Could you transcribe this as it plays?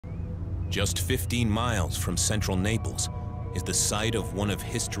just 15 miles from central Naples, is the site of one of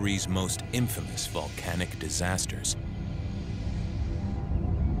history's most infamous volcanic disasters.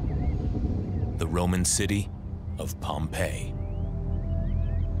 The Roman city of Pompeii.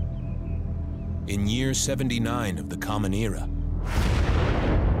 In year 79 of the Common Era,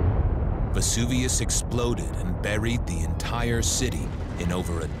 Vesuvius exploded and buried the entire city in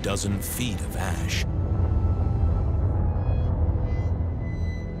over a dozen feet of ash.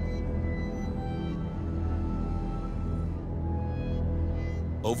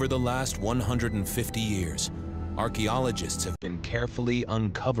 Over the last 150 years, archaeologists have been carefully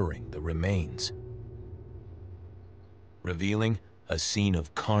uncovering the remains, revealing a scene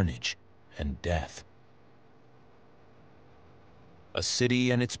of carnage and death. A city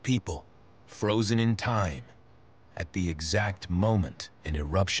and its people frozen in time at the exact moment an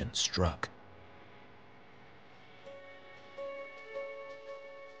eruption struck.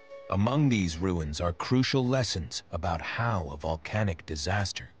 Among these ruins are crucial lessons about how a volcanic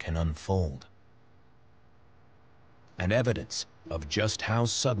disaster can unfold, and evidence of just how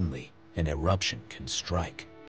suddenly an eruption can strike.